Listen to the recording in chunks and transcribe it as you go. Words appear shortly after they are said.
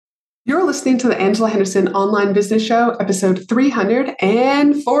You're listening to the Angela Henderson Online Business Show, episode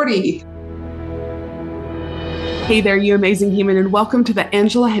 340. Hey there, you amazing human, and welcome to the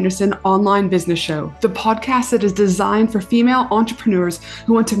Angela Henderson Online Business Show, the podcast that is designed for female entrepreneurs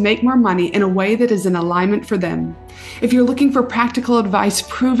who want to make more money in a way that is in alignment for them. If you're looking for practical advice,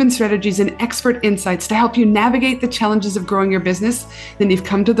 proven strategies, and expert insights to help you navigate the challenges of growing your business, then you've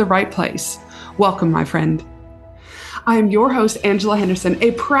come to the right place. Welcome, my friend. I am your host, Angela Henderson,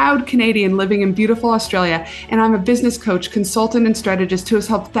 a proud Canadian living in beautiful Australia, and I'm a business coach, consultant, and strategist who has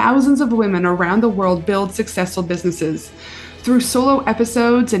helped thousands of women around the world build successful businesses. Through solo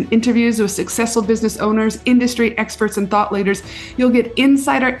episodes and interviews with successful business owners, industry experts, and thought leaders, you'll get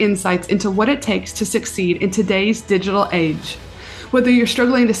insider insights into what it takes to succeed in today's digital age. Whether you're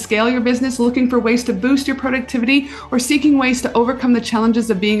struggling to scale your business, looking for ways to boost your productivity, or seeking ways to overcome the challenges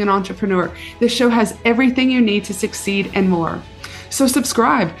of being an entrepreneur, this show has everything you need to succeed and more. So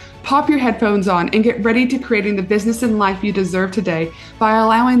subscribe, pop your headphones on, and get ready to creating the business and life you deserve today by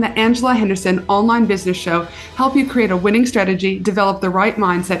allowing the Angela Henderson Online Business Show help you create a winning strategy, develop the right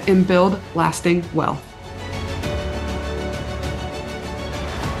mindset, and build lasting wealth.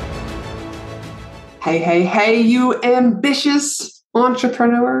 Hey, you ambitious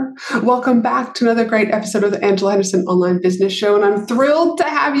entrepreneur. Welcome back to another great episode of the Angela Henderson Online Business Show, and I'm thrilled to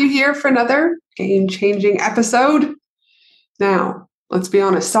have you here for another game-changing episode. Now, let's be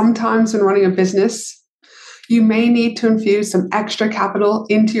honest, sometimes when running a business, you may need to infuse some extra capital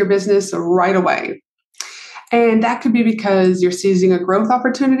into your business right away. And that could be because you're seizing a growth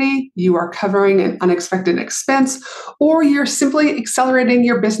opportunity, you are covering an unexpected expense, or you're simply accelerating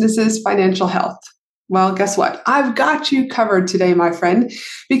your business's financial health. Well, guess what? I've got you covered today, my friend,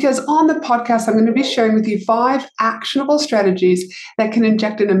 because on the podcast, I'm going to be sharing with you 5 actionable strategies that can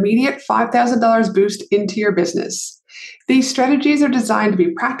inject an immediate $5,000 boost into your business. These strategies are designed to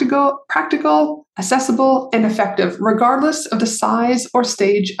be practical, accessible, and effective, regardless of the size or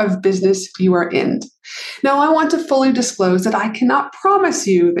stage of business you are in. Now, I want to fully disclose that I cannot promise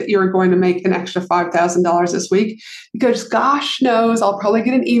you that you're going to make an extra $5,000 this week, because gosh knows, I'll probably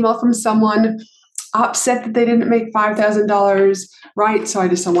get an email from someone upset that they didn't make $5,000, right? So I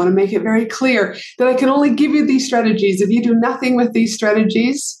just want to make it very clear that I can only give you these strategies. If you do nothing with these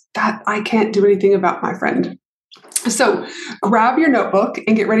strategies, that I can't do anything about, my friend. So grab your notebook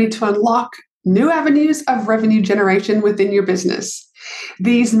and get ready to unlock new avenues of revenue generation within your business.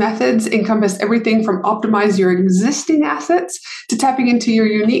 These methods encompass everything from optimize your existing assets to tapping into your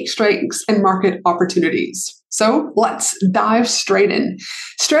unique strengths and market opportunities. So let's dive straight in.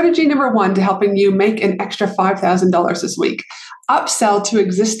 Strategy number 1 to helping you make an extra $5,000 this week: upsell to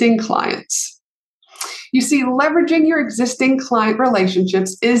existing clients. You see, leveraging your existing client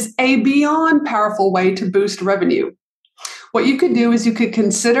relationships is a beyond powerful way to boost revenue. What you could do is you could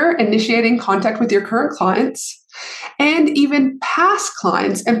consider initiating contact with your current clients and even past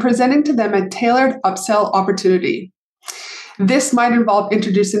clients and presenting to them a tailored upsell opportunity. This might involve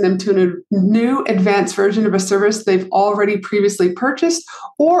introducing them to a new advanced version of a service they've already previously purchased,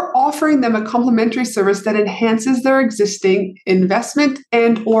 or offering them a complimentary service that enhances their existing investment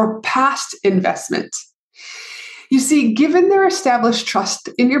and or past investment. You see, given their established trust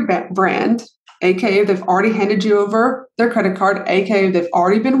in your brand, aka they've already handed you over their credit card, aka they've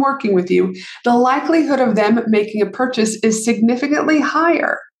already been working with you, the likelihood of them making a purchase is significantly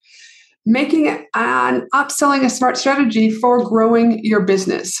higher, making an upselling a smart strategy for growing your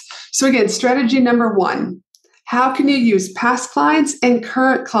business. So again, strategy number 1, how can you use past clients and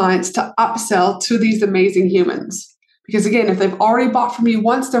current clients to upsell to these amazing humans? Because again, if they've already bought from you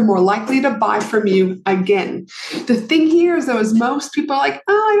once, they're more likely to buy from you again. The thing here is, though, is most people are like,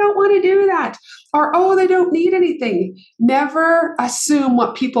 oh, I don't want to do that. Or, oh, they don't need anything. Never assume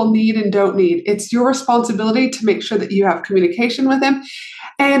what people need and don't need. It's your responsibility to make sure that you have communication with them.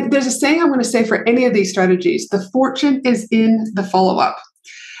 And there's a saying I'm going to say for any of these strategies: the fortune is in the follow-up.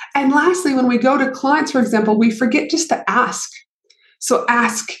 And lastly, when we go to clients, for example, we forget just to ask. So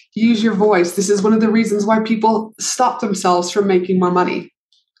ask, use your voice. This is one of the reasons why people stop themselves from making more money.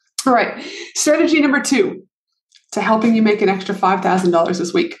 All right, strategy number 2 to helping you make an extra $5,000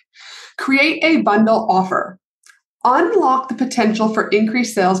 this week: create a bundle offer. Unlock the potential for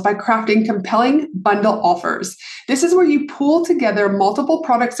increased sales by crafting compelling bundle offers. This is where you pool together multiple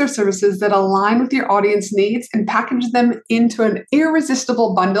products or services that align with your audience needs and package them into an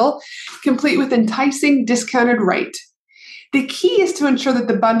irresistible bundle, complete with enticing discounted rate. The key is to ensure that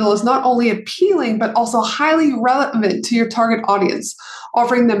the bundle is not only appealing, but also highly relevant to your target audience,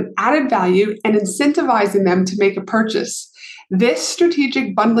 offering them added value and incentivizing them to make a purchase. This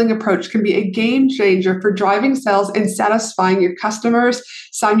strategic bundling approach can be a game changer for driving sales and satisfying your customers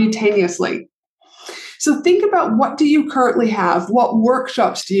simultaneously. So think about, what do you currently have? What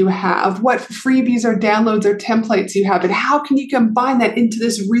workshops do you have? What freebies or downloads or templates you have? And how can you combine that into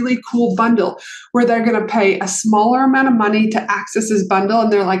this really cool bundle where they're going to pay a smaller amount of money to access this bundle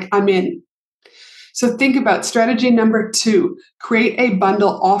and they're like, I'm in. So think about strategy number 2, create a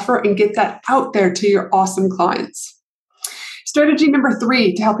bundle offer and get that out there to your awesome clients. Strategy number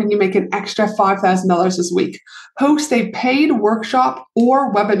 3 to helping you make an extra $5,000 this week, host a paid workshop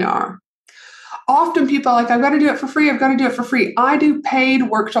or webinar. Often people are like, I've got to do it for free. I've got to do it for free. I do paid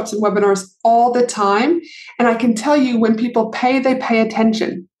workshops and webinars all the time. And I can tell you, when people pay, they pay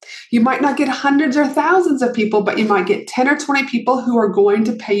attention. You might not get hundreds or thousands of people, but you might get 10 or 20 people who are going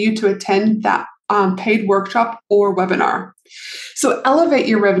to pay you to attend that paid workshop or webinar. So elevate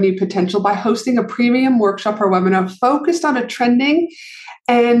your revenue potential by hosting a premium workshop or webinar focused on a trending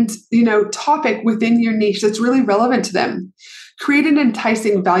and topic within your niche that's really relevant to them. Create an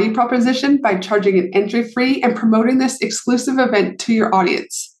enticing value proposition by charging an entry fee and promoting this exclusive event to your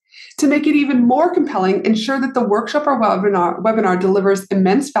audience. To make it even more compelling, ensure that the workshop or webinar delivers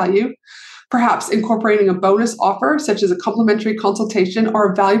immense value, perhaps incorporating a bonus offer such as a complimentary consultation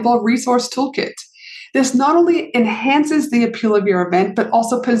or a valuable resource toolkit. This not only enhances the appeal of your event, but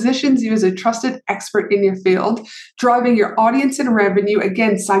also positions you as a trusted expert in your field, driving your audience and revenue,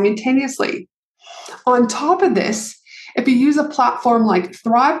 again, simultaneously. On top of this, if you use a platform like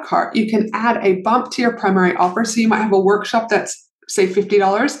Thrivecart, you can add a bump to your primary offer. So you might have a workshop that's, say,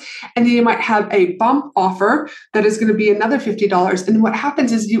 $50, and then you might have a bump offer that is going to be another $50. And what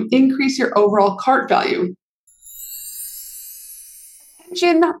happens is you increase your overall cart value.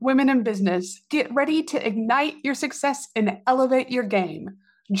 Attention, women in business, get ready to ignite your success and elevate your game.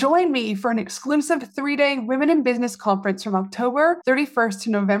 Join me for an exclusive 3-day Women in Business conference from October 31st to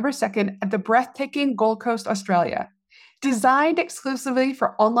November 2nd at the breathtaking Gold Coast, Australia. Designed exclusively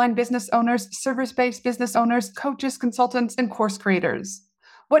for online business owners, service-based business owners, coaches, consultants, and course creators.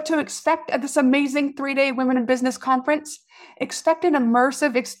 What to expect at this amazing 3-day Women in Business conference? Expect an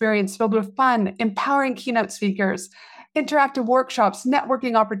immersive experience filled with fun, empowering keynote speakers, interactive workshops,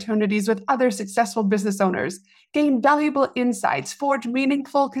 networking opportunities with other successful business owners, gain valuable insights, forge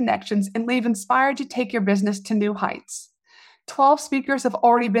meaningful connections, and leave inspired to take your business to new heights. 12 speakers have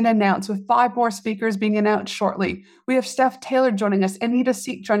already been announced, with 5 more speakers being announced shortly. We have Steph Taylor joining us, Anita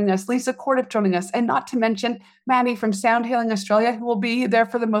Seek joining us, Lisa Cordiff joining us, and not to mention Maddie from Sound Healing Australia, who will be there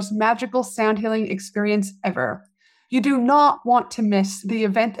for the most magical sound healing experience ever. You do not want to miss the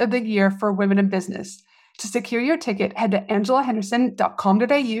event of the year for women in business. To secure your ticket, head to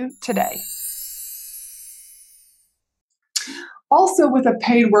angelahenderson.com.au today. Also, with a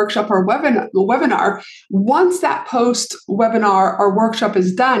paid workshop or webinar, once that post-webinar or workshop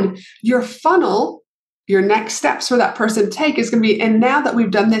is done, your funnel, your next steps for that person to take is going to be, and now that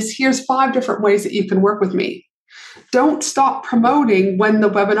we've done this, here's 5 different ways that you can work with me. Don't stop promoting when the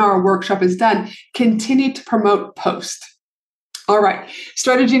webinar or workshop is done. Continue to promote post. All right,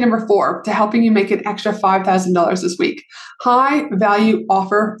 strategy number 4 to helping you make an extra $5,000 this week. High value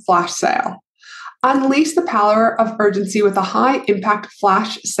offer flash sale. Unleash the power of urgency with a high-impact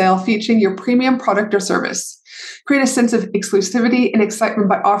flash sale featuring your premium product or service. Create a sense of exclusivity and excitement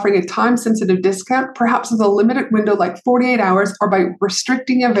by offering a time-sensitive discount, perhaps with a limited window like 48 hours, or by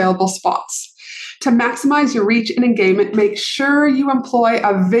restricting available spots. To maximize your reach and engagement, make sure you employ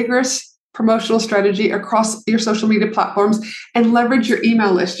a vigorous promotional strategy across your social media platforms and leverage your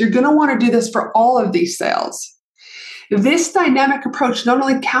email list. You're going to want to do this for all of these sales. This dynamic approach not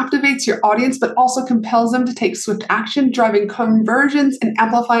only captivates your audience, but also compels them to take swift action, driving conversions and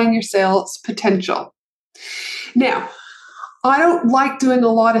amplifying your sales potential. Now, I don't like doing a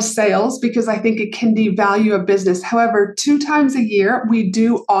lot of sales because I think it can devalue a business. However, 2 times a year, we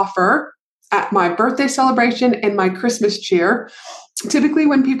do offer at my birthday celebration and my Christmas cheer. Typically,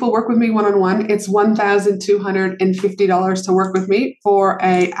 when people work with me one-on-one, it's $1,250 to work with me for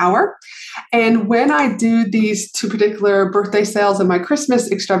an hour. And when I do these 2 particular birthday sales and my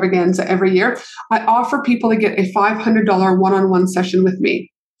Christmas extravaganza every year, I offer people to get a $500 one-on-one session with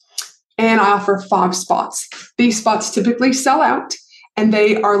me. And I offer 5 spots. These spots typically sell out, and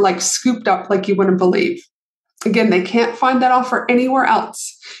they are like scooped up like you wouldn't believe. Again, they can't find that offer anywhere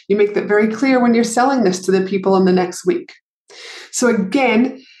else. You make that very clear when you're selling this to the people in the next week. So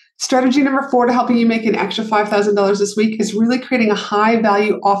again, strategy number 4 to helping you make an extra $5,000 this week is really creating a high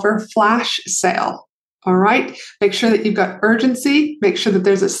value offer flash sale. All right. Make sure that you've got urgency, make sure that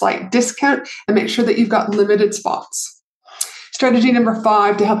there's a slight discount, and make sure that you've got limited spots. Strategy number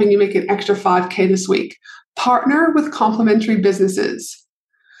 5 to helping you make an extra $5K this week. partner with complementary businesses.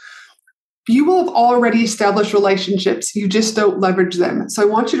 You will have already established relationships. You just don't leverage them. So I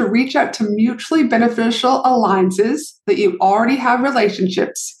want you to reach out to mutually beneficial alliances that you already have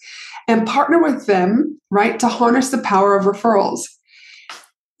relationships and partner with them, right, to harness the power of referrals.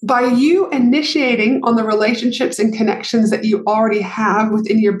 By you initiating on the relationships and connections that you already have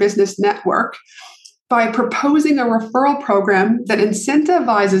within your business network, by proposing a referral program that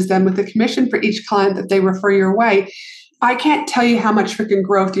incentivizes them with a commission for each client that they refer your way, I can't tell you how much freaking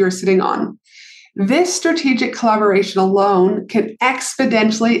growth you're sitting on. This strategic collaboration alone can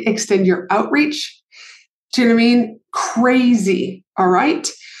exponentially extend your outreach. Do you know what I mean? Crazy, all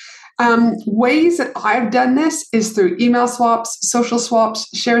right? Ways that I've done this is through email swaps, social swaps,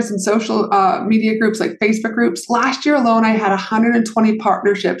 shares in social media groups like Facebook groups. Last year alone, I had 120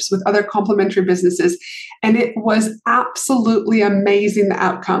 partnerships with other complementary businesses, and it was absolutely amazing, the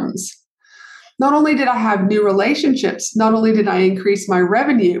outcomes. Not only did I have new relationships, not only did I increase my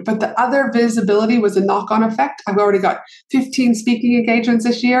revenue, but the other visibility was a knock-on effect. I've already got 15 speaking engagements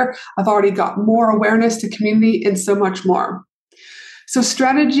this year. I've already got more awareness to community and so much more. So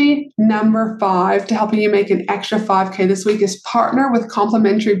strategy number 5 to helping you make an extra 5K this week is partner with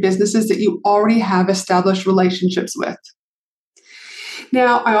complementary businesses that you already have established relationships with.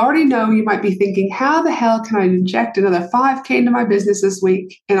 Now, I already know you might be thinking, how the hell can I inject another 5K into my business this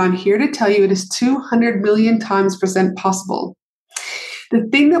week? And I'm here to tell you it is 200 million times % possible. The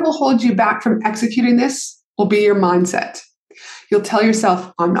thing that will hold you back from executing this will be your mindset. You'll tell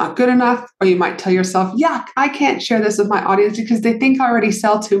yourself, I'm not good enough, or you might tell yourself, yuck, I can't share this with my audience because they think I already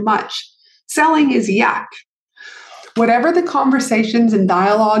sell too much. Selling is yuck. Whatever the conversations and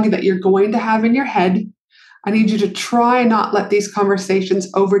dialogue that you're going to have in your head, I need you to try not let these conversations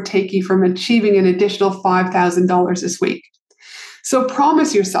overtake you from achieving an additional $5,000 this week. So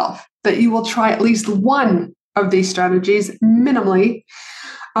promise yourself that you will try at least one of these strategies minimally.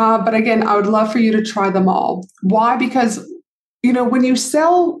 But again, I would love for you to try them all. Why? Because when you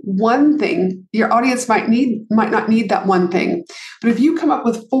sell one thing, your audience might not need that one thing. But if you come up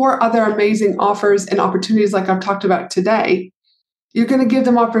with 4 other amazing offers and opportunities like I've talked about today, you're going to give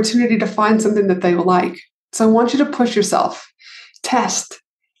them opportunity to find something that they will like. So I want you to push yourself, test,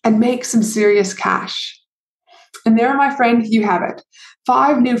 and make some serious cash. And there, my friend, you have it.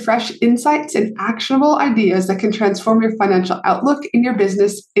 5 new fresh insights and actionable ideas that can transform your financial outlook in your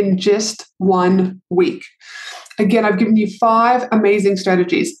business in just 1 week. Again, I've given you 5 amazing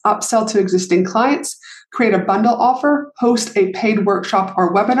strategies: upsell to existing clients, create a bundle offer, host a paid workshop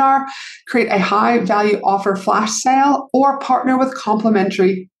or webinar, create a high value offer flash sale, or partner with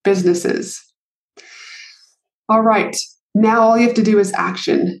complementary businesses. All right, now all you have to do is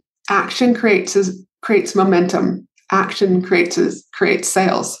action. Action creates momentum. Action creates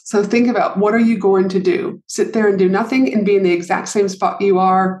sales. So think about, what are you going to do? Sit there and do nothing and be in the exact same spot you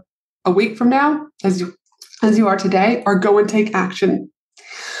are a week from now as you are today, or go and take action.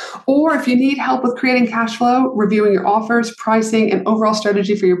 Or if you need help with creating cash flow, reviewing your offers, pricing, and overall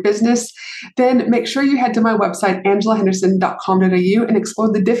strategy for your business, then make sure you head to my website, angelahenderson.com.au, and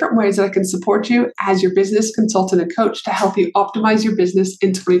explore the different ways that I can support you as your business consultant and coach to help you optimize your business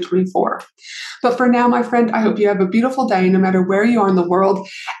in 2024. But for now, my friend, I hope you have a beautiful day no matter where you are in the world.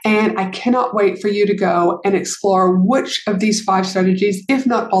 And I cannot wait for you to go and explore which of these 5 strategies, if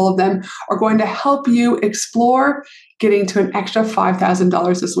not all of them, are going to help you explore getting to an extra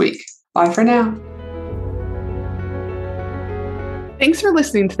 $5,000 this week. Bye for now. Thanks for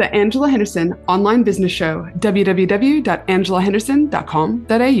listening to the Angela Henderson Online Business Show,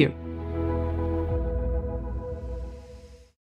 www.angelahenderson.com.au.